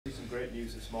great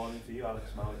news this morning for you,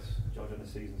 Alex Mallett's George, on the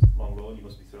season's long run. You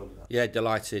must be thrilled with that. Yeah,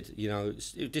 delighted. You know, it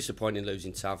was disappointing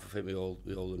losing Tav. I think we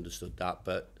all understood that,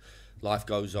 but life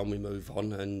goes on. We move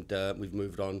on, and we've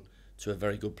moved on to a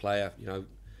very good player. You know,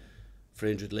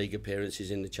 300 league appearances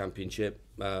in the Championship.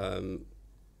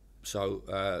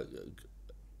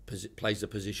 Plays the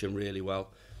position really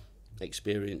well.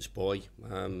 Experienced boy.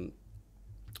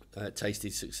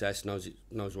 Tasted success.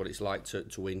 Knows what it's like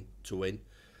to win.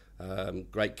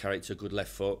 Great character, good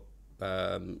left foot,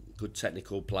 good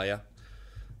technical player,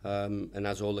 and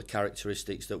has all the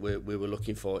characteristics that we were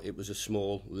looking for. It was a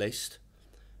small list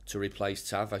to replace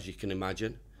Tav, as you can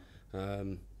imagine.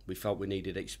 We felt we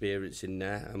needed experience in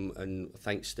there, and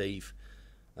thanks Steve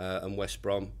and West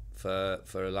Brom for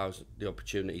allows the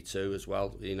opportunity to as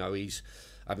well. You know, he's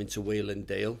having to wheel and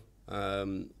deal,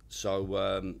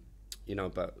 you know,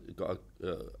 but got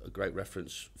a great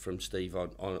reference from Steve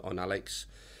on Alex.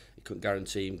 He couldn't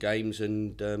guarantee him games,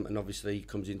 and obviously he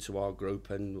comes into our group,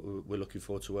 and we're looking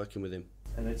forward to working with him.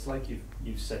 And it's like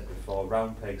you've said before,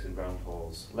 round pegs and round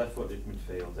holes. Left-footed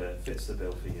midfielder fits the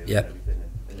bill for you. Yep. And everything.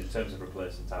 And in terms of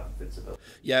replacing Tav, fits the bill.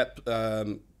 Yep.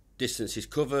 Distance is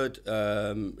covered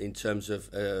in terms of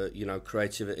you know,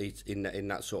 creativity in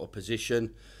that sort of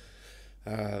position.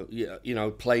 You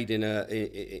know, played in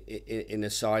a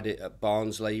side at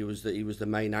Barnsley. He was the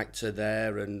main actor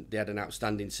there, and they had an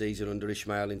outstanding season under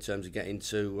Ishmael in terms of getting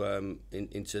into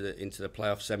the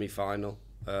playoff semi-final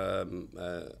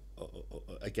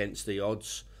against the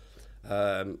odds.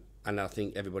 And I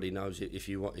think everybody knows if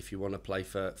you want to play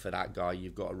for that guy,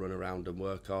 you've got to run around and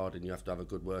work hard, and you have to have a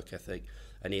good work ethic,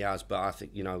 and he has. But I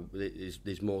think, you know,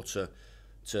 there's more to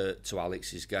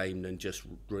Alex's game than just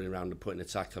running around and putting a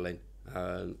tackle in.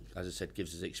 As I said,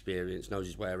 gives us experience, knows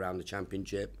his way around the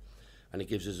Championship, and it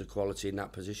gives us a quality in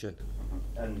that position.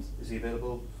 And is he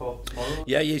available for tomorrow?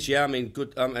 Yeah, he is. Yeah, I mean,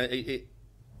 good.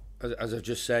 As I've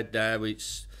just said there,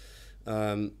 it's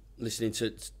listening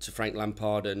to Frank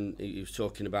Lampard, and he was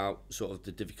talking about sort of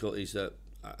the difficulties that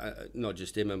not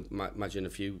just him, I imagine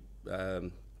a few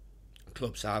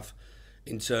clubs have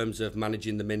in terms of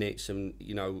managing the minutes, and,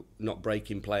 you know, not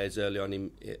breaking players early on in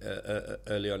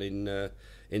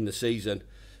the season,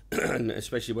 and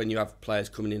especially when you have players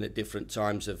coming in at different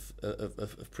times of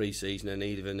pre-season and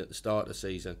even at the start of the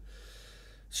season.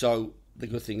 So the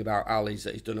good thing about Al is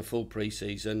that he's done a full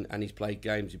pre-season and he's played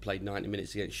games. He played 90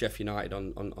 minutes against Sheffield United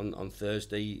on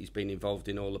Thursday. He's been involved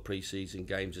in all the pre-season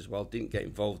games as well. Didn't get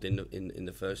involved in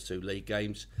the first two league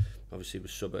games. Obviously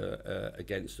was sub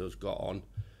against us, got on.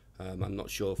 I'm not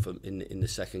sure if in the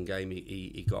second game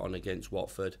he got on against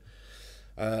Watford.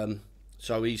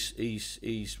 So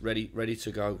he's ready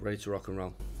to go, ready to rock and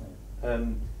roll.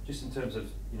 Just in terms of,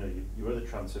 you know, your other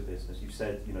transfer business, you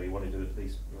said, you know, you want to do at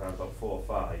least around about 4 or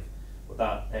 5, but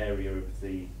that area of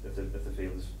the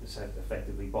field is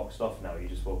effectively boxed off now. You're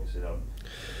just focusing on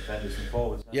defenders and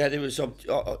forwards now. Yeah, there was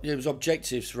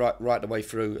objectives right the way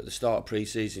through at the start of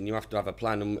pre-season. You have to have a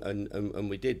plan, and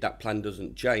we did. That plan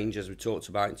doesn't change, as we talked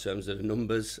about, in terms of the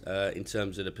numbers, in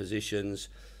terms of the positions.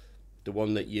 The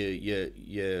one that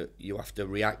you have to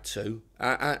react to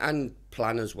and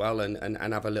plan as well, and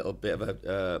have a little bit of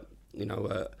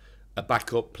a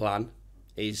backup plan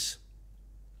is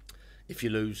if you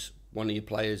lose one of your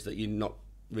players that you're not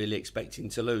really expecting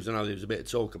to lose. I know there was a bit of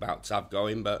talk about Tav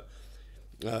going, but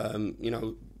you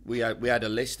know, we had a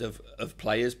list of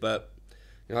players, but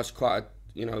you know, that's quite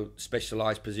a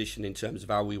specialised position in terms of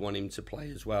how we want him to play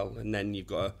as well. And then you've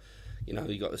got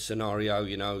you've got the scenario,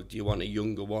 you know, do you want a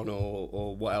younger one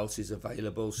or what else is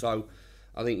available? So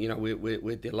I think, you know,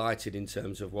 we're delighted in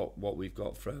terms of what we've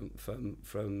got from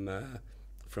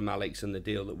Alex and the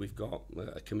deal that we've got.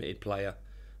 A committed player,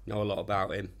 know a lot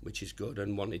about him, which is good,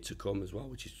 and wanted to come as well,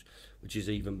 which is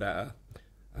even better.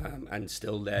 And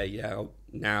still there, yeah.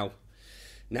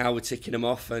 Now we're ticking them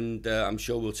off, and I'm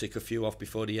sure we'll tick a few off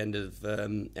before the end of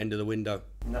the window.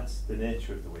 And that's the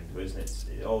nature of the window, isn't it?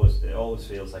 It always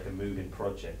feels like a moving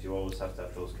project. You always have to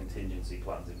have those contingency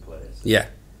plans in place. Yeah.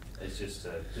 It's just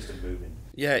a moving.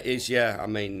 Yeah, it is. Yeah, I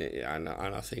mean, and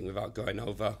I think without going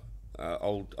over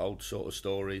old sort of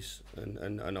stories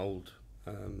and old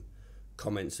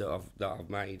comments that I've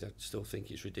made, I still think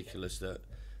it's ridiculous that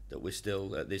we're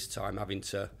still at this time having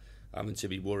to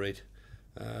be worried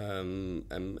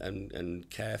and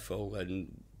careful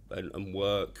and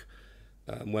work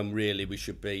when really we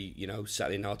should be, you know,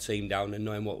 settling our team down and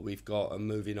knowing what we've got and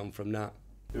moving on from that.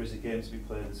 There is a game to be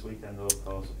played this weekend, though, of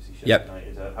course. Obviously, Sheffield Yep.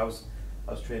 United. How's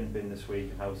training been this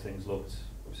week, and how's things looked,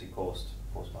 obviously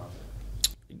post-match?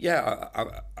 Yeah,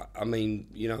 I mean,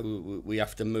 you know, we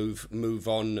have to move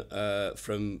on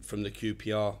from the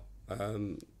QPR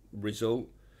result.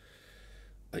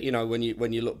 you know, when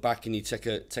you look back and you take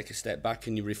a step back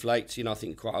and you reflect, you know, I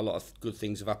think quite a lot of good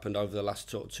things have happened over the last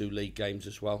sort of 2 league games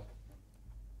as well.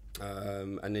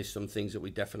 And there's some things that we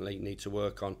definitely need to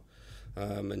work on,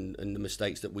 and the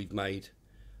mistakes that we've made.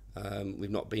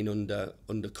 We've not been under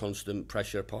constant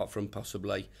pressure, apart from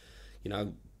possibly, you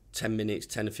know, 10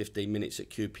 or 15 minutes at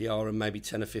QPR and maybe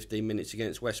 10 or 15 minutes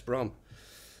against West Brom.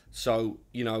 So,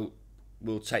 you know,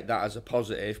 we'll take that as a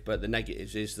positive, but the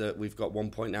negatives is that we've got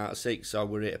 1 point out of 6, so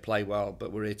we're here to play well,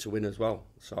 but we're here to win as well.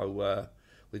 So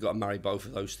we've got to marry both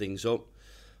of those things up.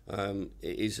 It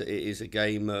is a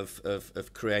game of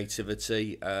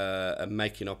creativity and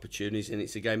making opportunities, and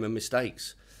it's a game of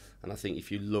mistakes. And I think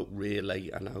if you look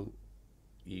really, I know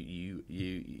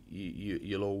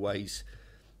you'll always,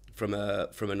 from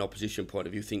an opposition point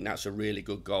of view, think that's a really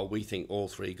good goal. We think all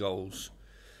 3 goals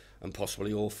and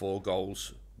possibly all 4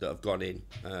 goals that have gone in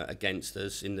against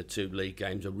us in the 2 league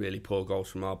games are really poor goals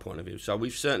from our point of view. So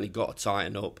we've certainly got to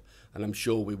tighten up, and I'm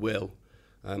sure we will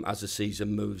as the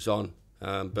season moves on.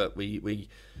 But we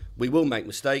will make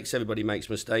mistakes. Everybody makes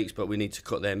mistakes, but we need to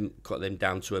cut them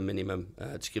down to a minimum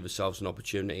to give ourselves an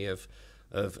opportunity of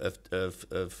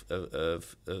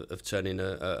turning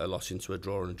a loss into a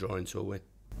draw and a draw into a win.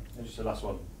 And just the last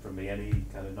one from me. Any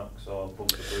kind of knocks or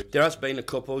bumps or bruises? There has been a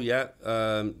couple, yeah.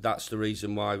 That's the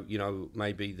reason why, you know,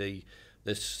 maybe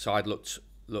the side looked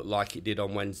like it did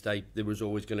on Wednesday. There was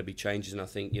always going to be changes, and I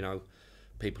think, you know,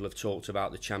 people have talked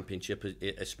about the Championship,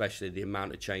 especially the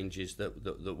amount of changes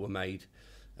that were made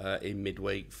in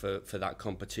midweek for that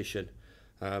competition.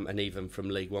 And even from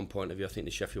League One point of view, I think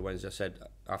the Sheffield Wednesday, I said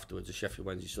afterwards, the Sheffield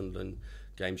Wednesday Sunderland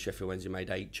game, Sheffield Wednesday made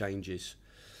 8 changes.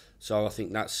 So I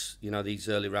think that's, you know, these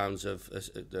early rounds of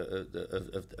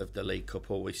the League Cup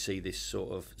always see this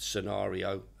sort of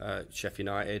scenario. Sheffield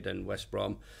United and West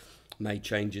Brom made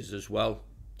changes as well.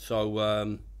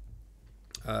 So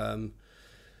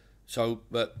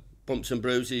but bumps and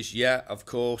bruises, yeah, of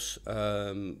course.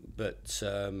 But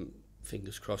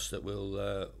fingers crossed that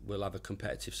we'll have a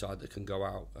competitive side that can go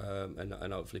out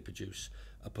and hopefully produce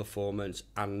a performance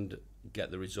and get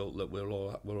the result that we're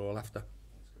all after.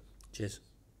 Cheers.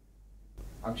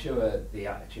 I'm sure the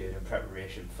attitude and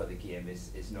preparation for the game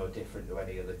is no different to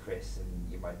any other, Chris,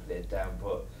 and you might play it down,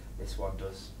 but this one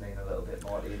does mean a little bit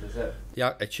more to you, does it? The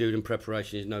attitude and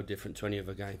preparation is no different to any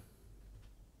other game.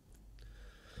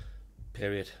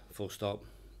 Period. Full stop.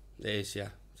 It is, yeah.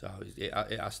 So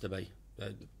it has to be.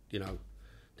 You know,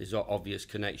 there's obvious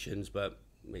connections, but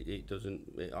it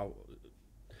doesn't.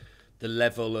 The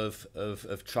level of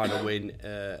trying to win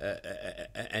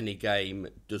any game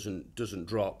doesn't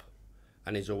drop,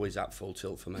 and is always at full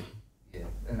tilt for me. Yeah,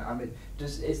 and I mean,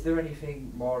 is there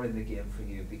anything more in the game for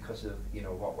you because of, you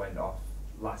know, what went off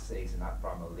last season at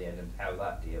Bramall Lane and how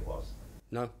that day was?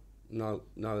 No,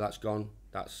 that's gone.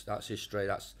 That's history.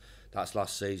 That's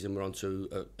last season. We're on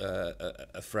to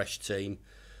a fresh team.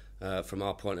 From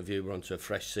our point of view, we're on to a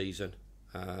fresh season.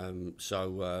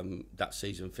 So that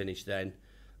season finished then,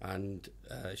 and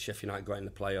Sheffield United got in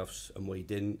the playoffs and we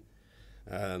didn't.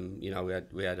 You know,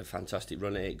 we had a fantastic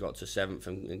run at it, got to 7th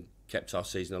and kept our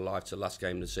season alive to the last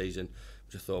game of the season,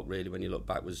 which I thought really, when you look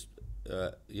back, was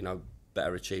you know,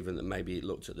 better achievement than maybe it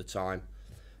looked at the time.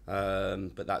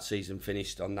 But that season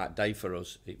finished on that day for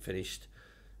us. It finished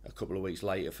a couple of weeks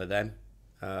later for them,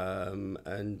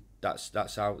 and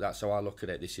that's how I look at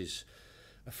it. This is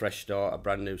a fresh start, a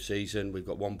brand new season. We've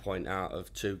got 1 point out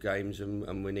of 2 games,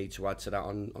 and we need to add to that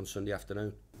on Sunday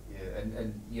afternoon. Yeah,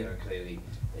 and you know, clearly,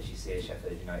 as you say,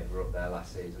 Sheffield United were up there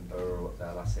last season, Boro were up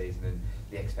there last season, and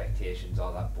the expectations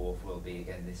are that both will be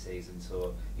again this season.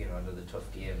 So, you know, another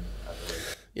tough game, I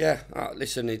believe. Yeah,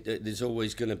 listen, there's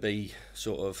always going to be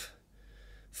sort of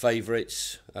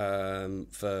favourites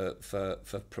for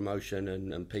promotion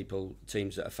and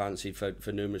teams that are fancied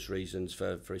for numerous reasons,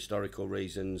 for historical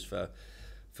reasons,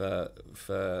 for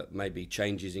maybe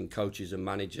changes in coaches and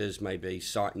managers, maybe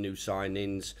new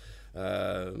signings.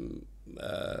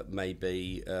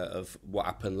 Maybe of what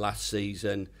happened last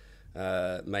season,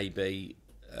 maybe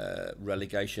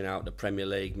relegation out of the Premier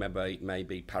League,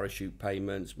 maybe parachute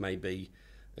payments, maybe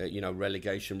you know,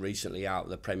 relegation recently out of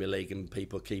the Premier League and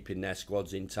people keeping their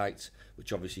squads intact,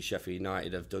 which obviously Sheffield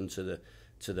United have done to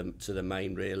the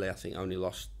main. Really, I think only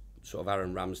lost sort of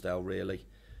Aaron Ramsdale really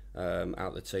out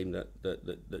of the team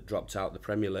that dropped out of the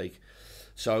Premier League.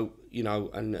 So, you know,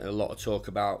 and a lot of talk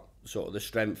about sort of the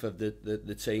strength of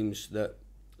the teams that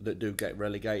do get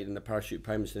relegated and the parachute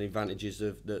payments and the advantages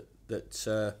of that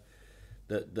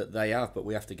they have, but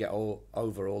we have to get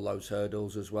over all those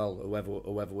hurdles as well,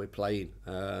 whoever we're playing,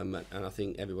 and I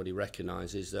think everybody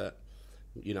recognises that,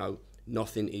 you know,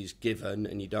 nothing is given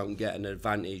and you don't get an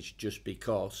advantage just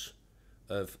because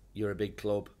of you're a big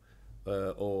club,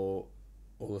 or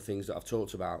all the things that I've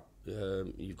talked about.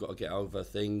 You've got to get over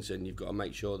things, and you've got to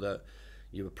make sure that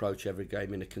you approach every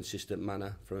game in a consistent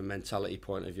manner from a mentality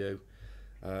point of view,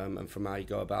 and from how you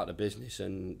go about the business.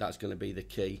 And that's going to be the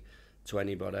key to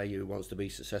anybody who wants to be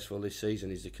successful this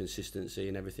season, is the consistency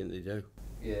in everything they do.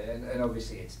 Yeah, and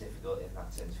obviously it's difficult in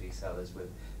that sense for yourself, as we've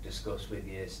discussed with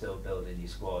you, still building your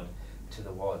squad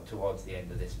towards the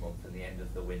end of this month and the end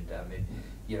of the window. I mean,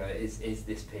 you know, is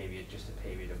this period just a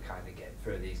period of kind of getting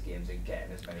through these games and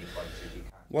getting as many points as you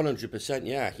can? 100%,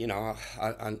 yeah. You know,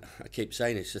 I keep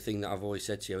saying it's the thing that I've always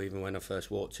said to you, even when I first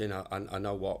walked in. I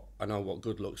know what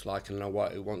good looks like, and I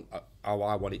know how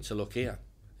I want it to look here.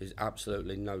 There's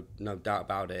absolutely no doubt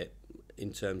about it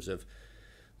in terms of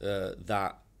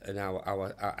that and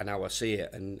how I see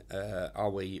it, and are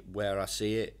we where I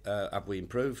see it? Have we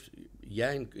improved?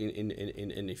 Yeah,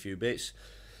 in a few bits.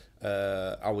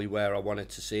 Are we where I wanted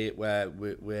to see it? Where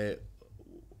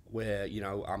you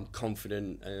know, I'm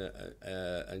confident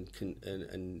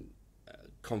and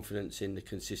confidence in the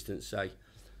consistency,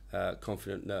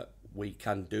 confident that we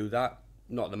can do that.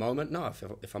 Not at the moment, no.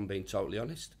 If I'm being totally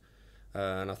honest.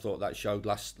 And I thought that showed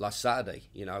last Saturday.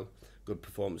 You know, good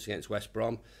performance against West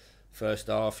Brom. First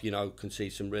half, you know,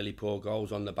 concede some really poor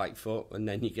goals on the back foot, and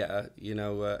then you get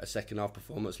a second half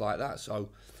performance like that. So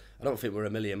I don't think we're a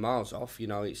million miles off. You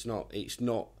know, it's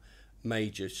not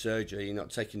major surgery. You're not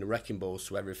taking the wrecking balls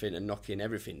to everything and knocking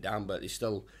everything down, but there's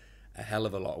still a hell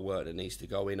of a lot of work that needs to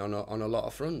go in on a lot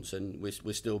of fronts, and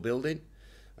we're still building.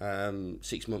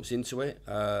 6 months into it.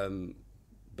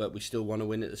 But we still want to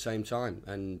win at the same time,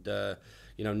 and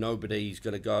you know, nobody's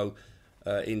going to go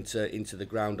into the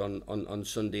ground on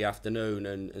Sunday afternoon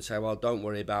and say, well, don't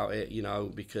worry about it, you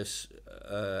know, because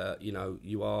you know,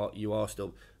 you are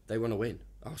still. They want to win.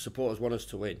 Our supporters want us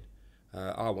to win.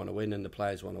 I want to win, and the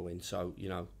players want to win. So, you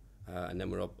know, and then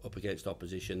we're up against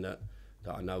opposition that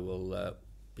I know will,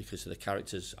 because of the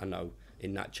characters I know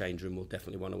in that change room, will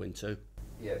definitely want to win too.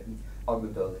 Yeah, on the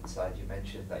building side, you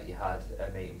mentioned that you had a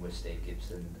meeting with Steve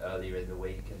Gibson earlier in the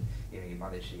week, and you know, you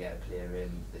managed to get a player in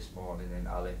this morning, and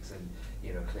Alex, and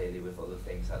you know, clearly with other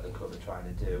things that the club are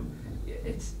trying to do,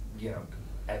 it's, you know,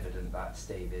 evident that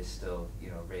Steve is still, you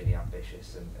know, really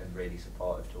ambitious and really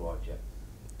supportive towards you.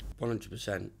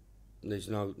 100%. There's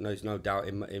no doubt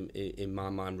in my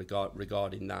mind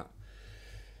regarding that.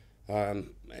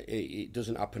 It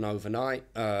doesn't happen overnight.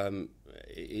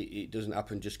 It doesn't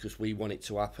happen just because we want it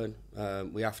to happen.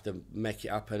 We have to make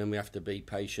it happen, and we have to be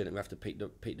patient, and we have to pick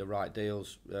the right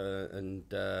deals and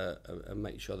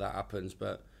make sure that happens.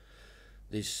 But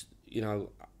this, you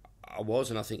know,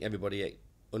 and I think everybody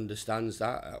understands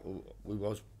that we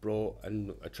was brought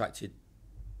and attracted,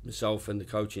 myself and the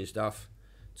coaching staff,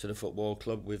 to the football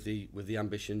club with the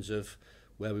ambitions of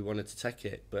where we wanted to take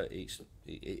it. But it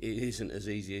isn't as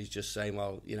easy as just saying,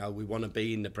 well, you know, we want to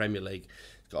be in the Premier League.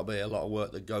 There's got to be a lot of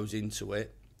work that goes into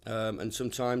it, and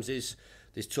sometimes there's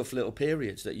tough little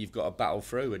periods that you've got to battle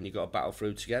through, and you've got to battle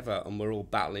through together, and we're all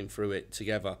battling through it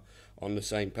together on the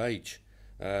same page.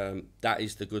 That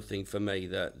is the good thing for me,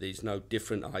 that there's no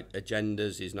different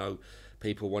agendas, there's no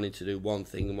people wanting to do one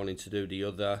thing and wanting to do the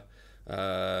other.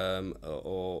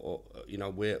 Or you know,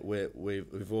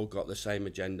 we've all got the same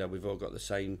agenda, we've all got the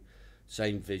same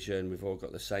vision, we've all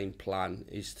got the same plan,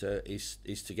 is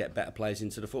to get better players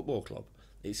into the football club.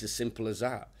 It's as simple as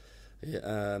that.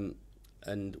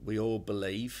 And we all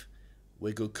believe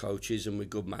we're good coaches and we're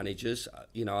good managers.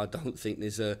 You know, I don't think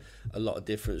there's a lot of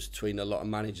difference between a lot of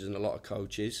managers and a lot of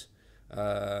coaches.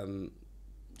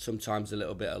 Sometimes a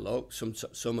little bit of luck.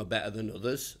 Some are better than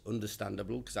others,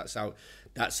 understandable, because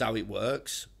that's how it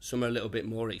works. Some are a little bit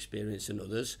more experienced than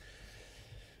others.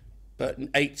 But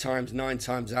 8 times, 9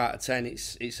 times out of 10,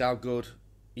 it's how good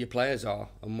your players are,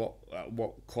 and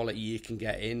what quality you can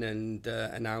get in, and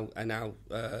how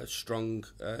strong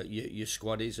your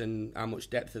squad is, and how much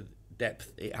depth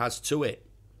it has to it.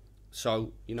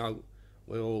 So, you know,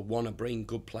 we all want to bring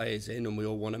good players in, and we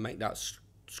all want to make that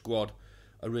squad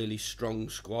a really strong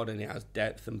squad, and it has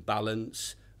depth and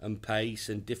balance and pace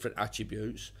and different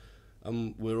attributes,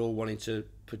 and we're all wanting to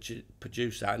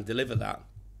produce that and deliver that.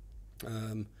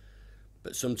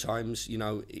 But sometimes, you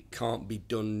know, it can't be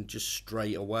done just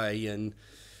straight away, and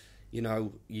you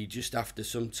know, you just have to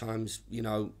sometimes, you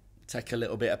know, take a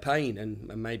little bit of pain, and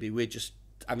maybe we're just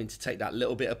having to take that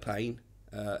little bit of pain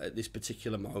at this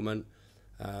particular moment.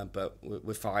 But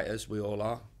we're fighters, we all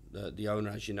are. The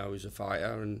owner, as you know, is a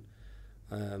fighter, and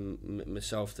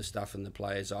myself, the staff and the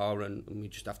players are, and we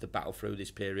just have to battle through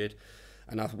this period.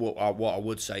 And what I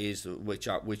would say is, which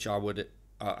I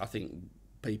think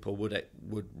people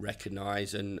would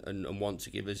recognise and want to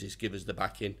give us the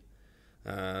backing.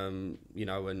 you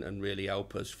know, and really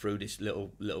help us through this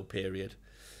little period,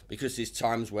 because there's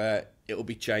times where it'll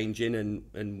be changing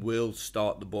and we'll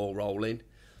start the ball rolling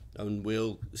and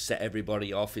we'll set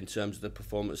everybody off in terms of the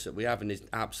performance that we have, and there's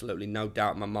absolutely no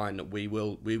doubt in my mind that we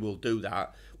will do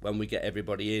that when we get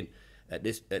everybody in. At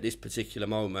this particular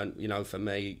moment, you know, for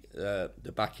me,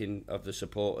 the backing of the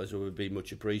supporters would be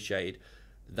much appreciated.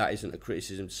 That isn't a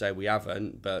criticism to say we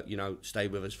haven't, but, you know, stay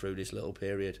with us through this little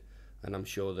period, and I'm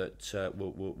sure that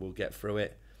we'll get through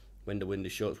it. When the window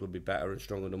shuts, we'll be better and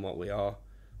stronger than what we are,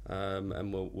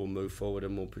 and we'll move forward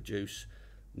and we'll produce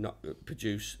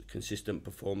consistent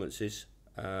performances,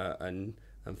 and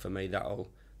for me that'll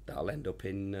end up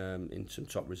in some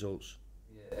top results.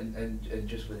 Yeah, and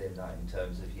just within that, in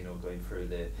terms of, you know, going through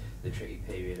the tricky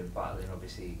period of battling,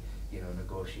 obviously, you know,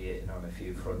 negotiating on a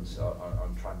few fronts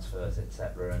on transfers,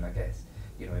 etc. And I guess,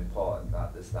 you know, important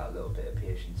that there's that little bit of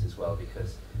patience as well,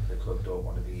 because the club don't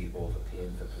want to be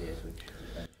overpaying for players, which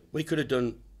we could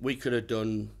have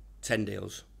done 10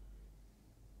 deals,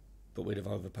 but we'd have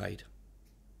overpaid.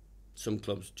 Some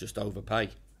clubs just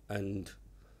overpay and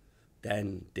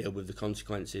then deal with the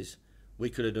consequences. We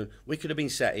could have been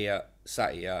sat here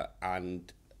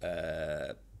and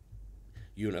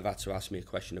you wouldn't have had to ask me a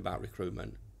question about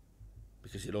recruitment,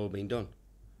 because it'd all been done.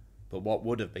 But what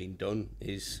would have been done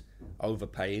is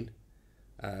overpaying,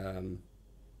 putting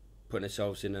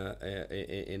ourselves in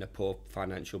a poor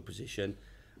financial position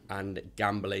and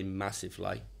gambling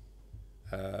massively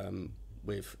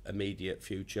with immediate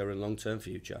future and long-term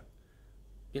future.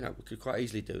 You know, we could quite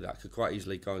easily do that. Could quite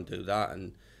easily go and do that,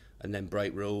 and then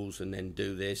break rules, and then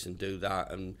do this and do that,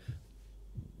 and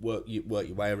work your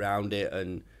way around it,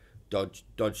 and dodge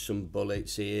some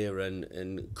bullets here,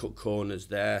 and cut corners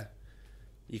there.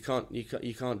 You can't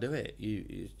do it.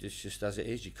 It's just as it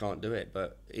is. You can't do it.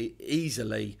 But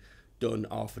easily done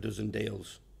half a dozen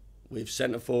deals with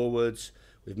centre forwards,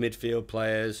 with midfield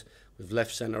players, with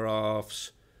left centre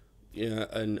halves. You know,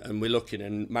 and we're looking,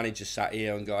 and managers sat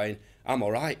here and going, I'm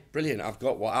all right, brilliant, I've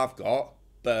got what I've got.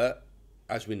 But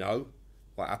as we know,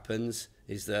 what happens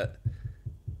is that,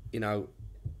 you know,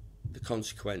 the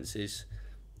consequences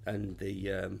and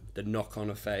the knock-on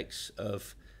effects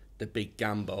of the big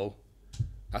gamble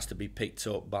has to be picked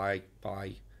up by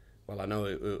well, I know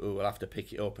who will have to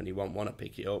pick it up, and he won't want to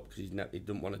pick it up because he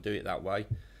doesn't want to do it that way,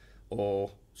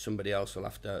 or somebody else will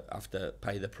have to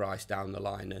pay the price down the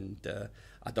line, and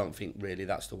I don't think really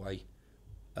that's the way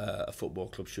a football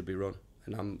club should be run.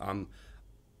 And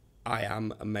I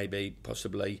am, and maybe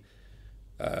possibly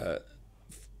the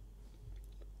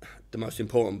most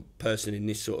important person in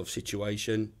this sort of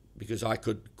situation, because I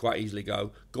could quite easily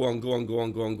go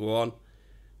on,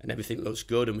 and everything looks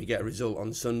good, and we get a result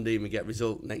on Sunday, and we get a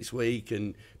result next week,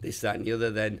 and this, that, and the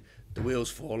other. Then the wheels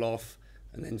fall off,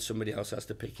 and then somebody else has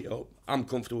to pick it up. I'm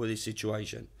comfortable with this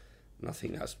situation, and I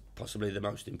think that's possibly the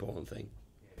most important thing.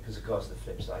 Because of course the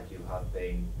flip side, you have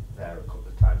been there a couple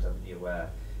of times, haven't you,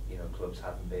 where, you know, clubs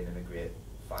haven't been in a great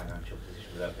financial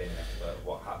position without being an expert.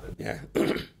 What happened? Yeah.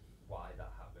 Why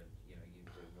that happened? You know, you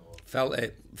do know.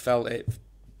 Felt it.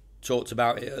 Talked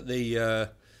about it at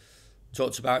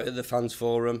the fans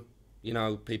forum. You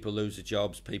know, people lose their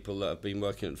jobs. People that have been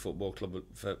working at the football club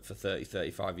for 30,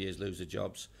 35 years lose their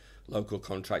jobs. Local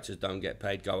contractors don't get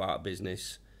paid, go out of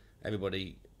business.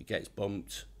 Everybody gets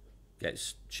bumped,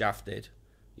 gets shafted.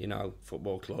 You know,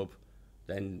 football club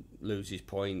then loses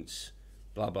points,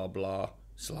 blah, blah, blah,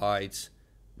 slides,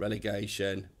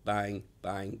 relegation, bang,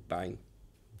 bang, bang.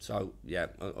 So, yeah,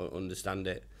 I understand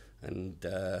it. And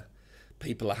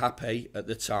people are happy at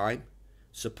the time.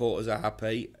 Supporters are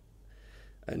happy.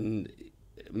 And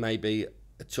maybe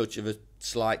a touch of a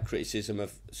slight criticism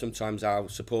of sometimes how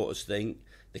supporters think.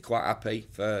 They're quite happy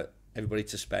for everybody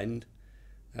to spend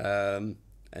and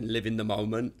live in the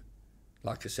moment.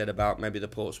 Like I said about maybe the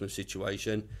Portsmouth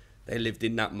situation, they lived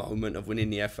in that moment of winning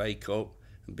the FA Cup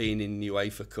and being in the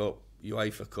UEFA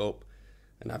Cup,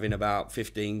 and having about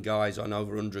 15 guys on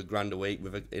over 100 grand a week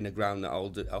in a ground that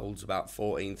holds about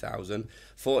 14,000,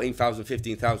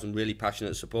 15,000 really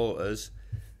passionate supporters,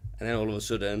 and then all of a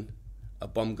sudden a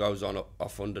bomb goes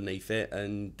off underneath it,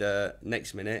 and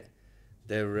next minute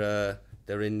they're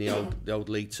in the old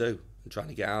League Two and trying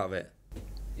to get out of it.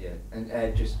 Yeah,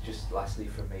 and just lastly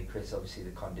from me, Chris, obviously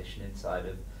the conditioning side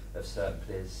of certain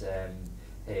players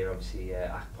here, obviously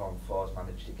Akpom Force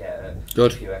managed to get a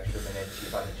few extra minutes.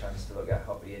 You've had a chance to look at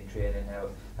Hoppy in training. How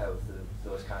have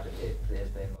those kind of players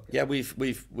been looking? Yeah,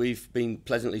 we've been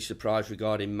pleasantly surprised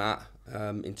regarding Matt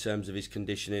in terms of his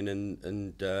conditioning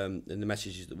and the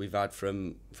messages that we've had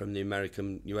from the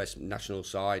American US national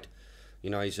side.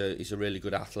 You know, he's a really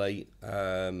good athlete.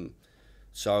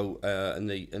 So and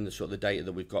the sort of the data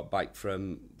that we've got back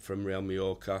from Real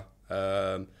Mallorca,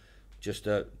 just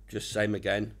same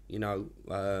again. You know,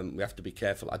 we have to be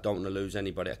careful. I don't want to lose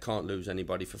anybody. I can't lose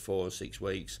anybody for 4 or 6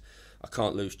 weeks. I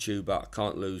can't lose Tuba. I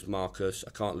can't lose Marcus.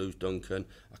 I can't lose Duncan.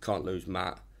 I can't lose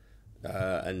Matt.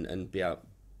 And be out.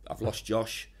 I've lost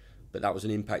Josh, but that was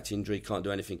an impact injury. Can't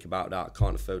do anything about that. I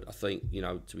can't afford. I think, you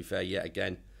know, to be fair, yet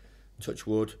again, touch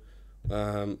wood.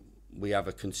 We have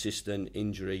a consistent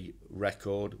injury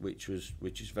record, which is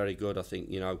very good. I think,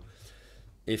 you know,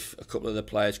 if a couple of the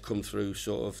players come through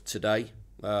sort of today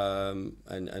and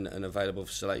available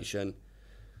for selection,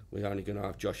 we're only going to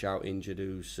have Josh out injured,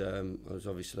 who's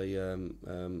obviously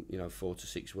you know, 4 to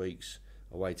 6 weeks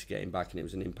away to get him back, and it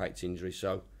was an impact injury.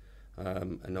 So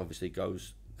and obviously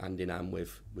goes hand in hand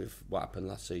with what happened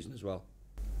last season as well.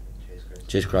 Cheers, Chris.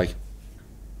 Cheers, Craig.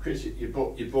 Chris, you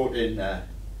brought in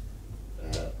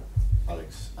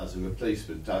Alex as a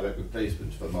replacement, direct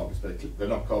replacement for Marcus, but they're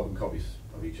not carbon copies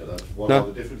of each other. What are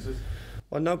the differences?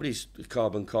 Well, nobody's a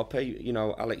carbon copy. You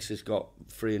know, Alex has got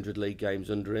 300 league games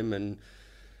under him and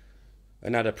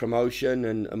had a promotion,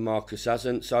 and Marcus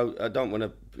hasn't. So I don't want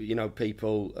to, you know,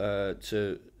 people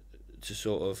to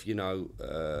sort of, you know,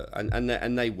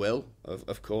 and they will,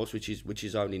 of course, which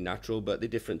is only natural. But they're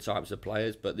different types of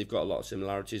players, but they've got a lot of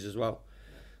similarities as well.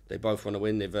 They both want to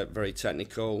win. They're very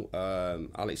technical.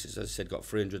 Alex, as I said, got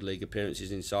 300 league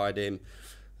appearances inside him.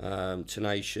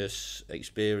 Tenacious,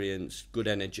 experienced, good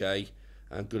energy,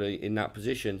 and good in that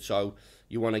position. So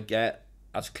you want to get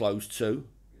as close to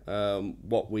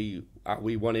what we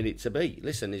wanted it to be.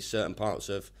 Listen, there's certain parts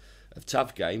of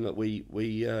Tav's game that we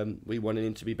wanted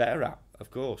him to be better at,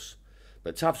 of course.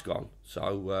 But Tav's gone.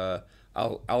 So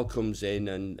Al comes in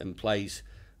and plays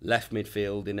left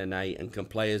midfield in an 8 and can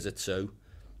play as a 2.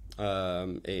 In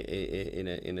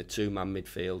a 2-man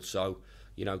midfield, so,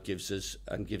 you know, gives us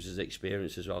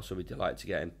experience as well. So we're delighted to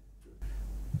get him.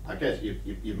 I guess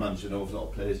you've managed an awful lot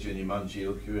of players during your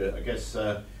managerial career. I guess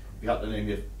if you had to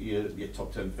name your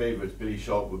top 10 favourites, Billy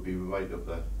Sharp would be right up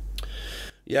there.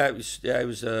 Yeah, it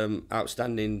was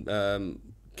outstanding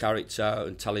character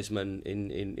and talisman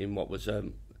in what was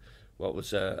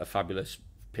a fabulous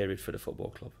period for the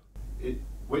football club.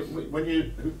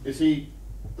 Is he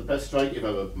the best striker you've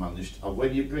ever managed? And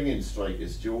when you bring in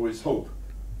strikers, do you always hope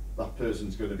that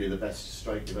person's going to be the best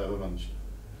striker you've ever managed?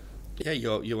 Yeah,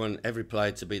 you want every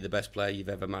player to be the best player you've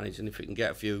ever managed, and if we can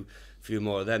get a few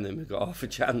more of them, then we've got half a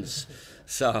chance.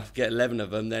 So if we get 11 of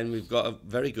them, then we've got a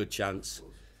very good chance.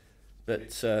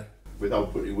 But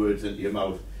without putting words into your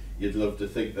mouth, you'd love to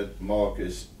think that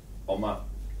Marcus or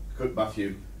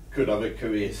Matthew could have a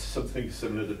career something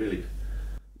similar to Billy.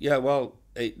 Yeah, well,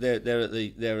 they're at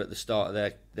the start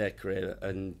of their career,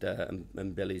 and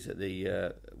Billy's at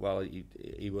the well,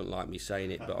 he wouldn't like me saying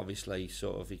it, but obviously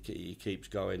sort of he keeps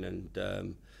going, and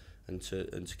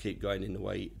to keep going in the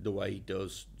way he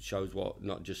does shows what,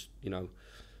 not just, you know,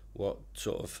 what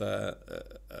sort of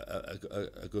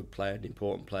a good player, an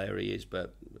important player he is,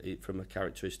 but from a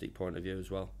characteristic point of view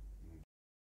as well.